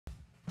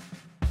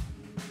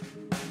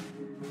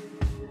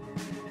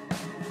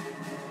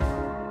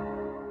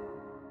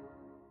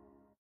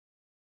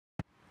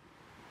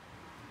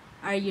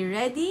Are you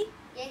ready?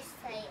 Yes,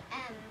 I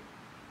am.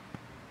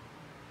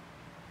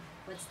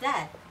 What's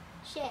that?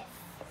 Chef.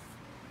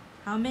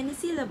 How many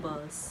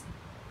syllables?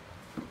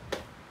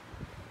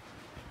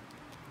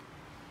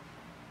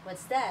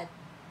 What's that?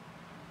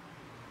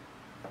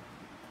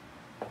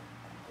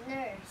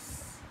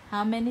 Nurse.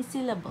 How many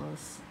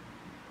syllables?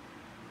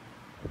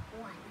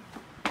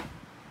 1.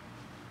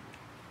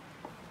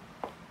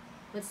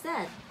 What's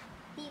that?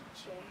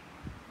 Teacher.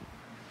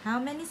 How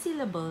many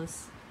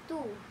syllables?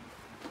 2.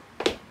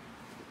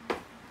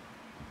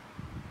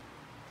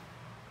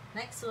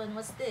 Next one,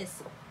 what's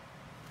this?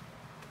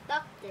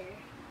 Doctor.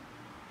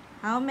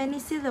 How many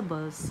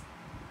syllables?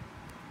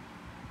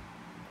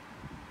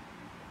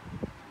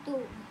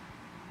 2.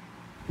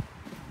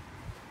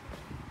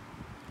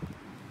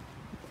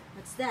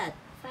 What's that?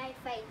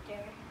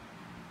 Firefighter.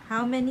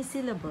 How many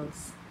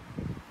syllables?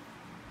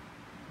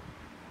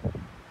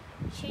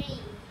 3.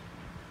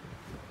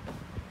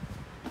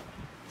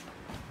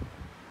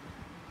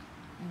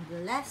 And the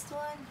last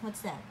one,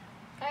 what's that?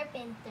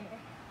 Carpenter.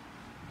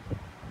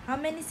 How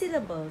many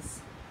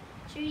syllables?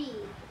 3.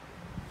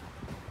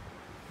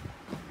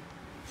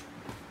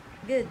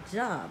 Good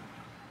job.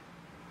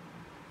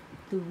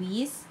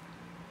 Louise,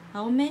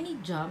 how many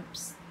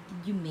jumps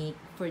did you make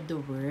for the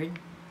word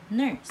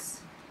nurse?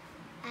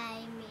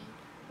 I made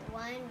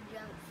 1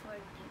 jump for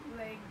the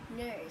word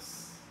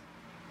nurse.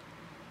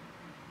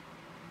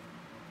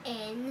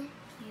 N-U-R-S-E.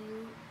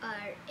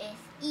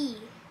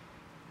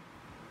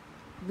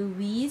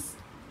 Louise,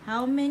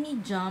 how many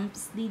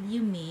jumps did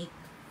you make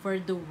for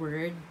the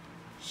word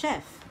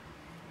chef?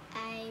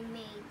 I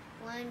made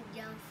 1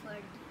 jump for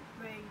the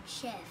word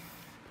chef.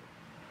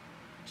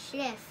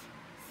 Chef.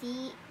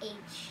 C-H-E-F.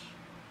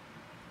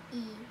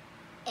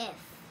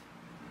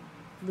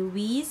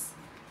 Louise,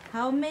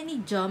 how many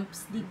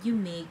jumps did you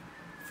make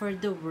for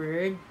the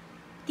word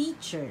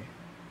teacher?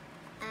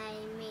 I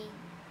made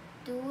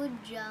 2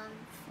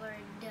 jumps for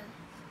the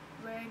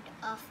word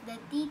of the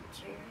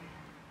teacher.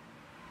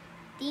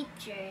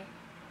 Teacher.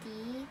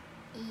 T-E-A-C-H-E-R.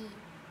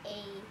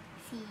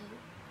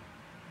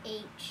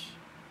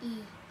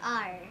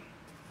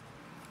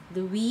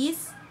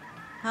 Louise,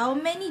 how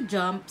many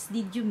jumps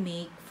did you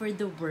make for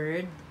the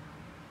word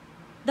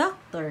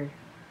doctor?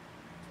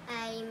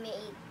 I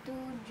made 2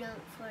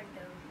 jumps for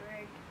the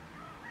word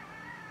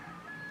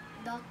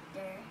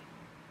doctor.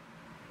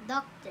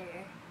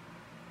 Doctor.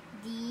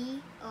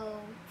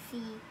 D-O-C-T-O-R.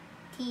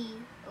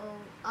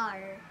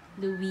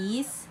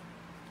 Louise,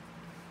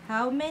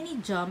 how many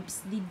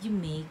jumps did you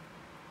make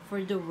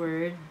for the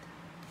word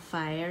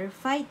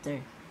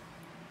firefighter?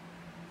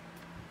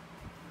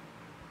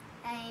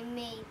 I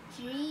made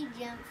 3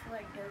 jumps for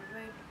the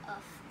word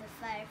of the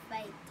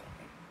firefighter.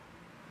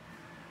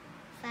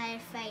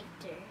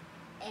 Firefighter.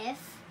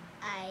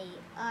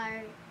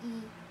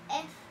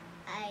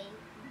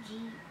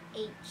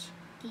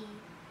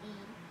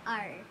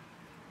 F-I-R-E-F-I-G-H-T-E-R.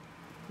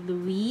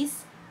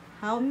 Louise,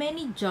 how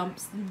many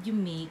jumps did you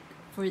make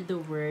for the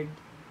word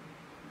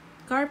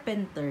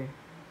carpenter?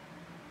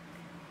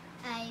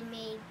 I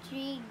made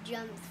 3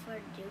 jumps for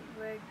the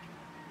word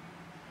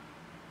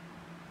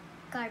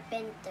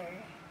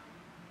carpenter.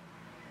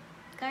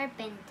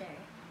 Carpenter.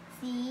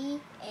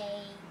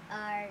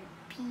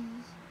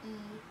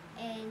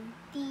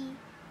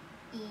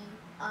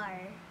 C-A-R-P-E-N-T-E-R.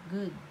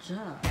 Good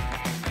job.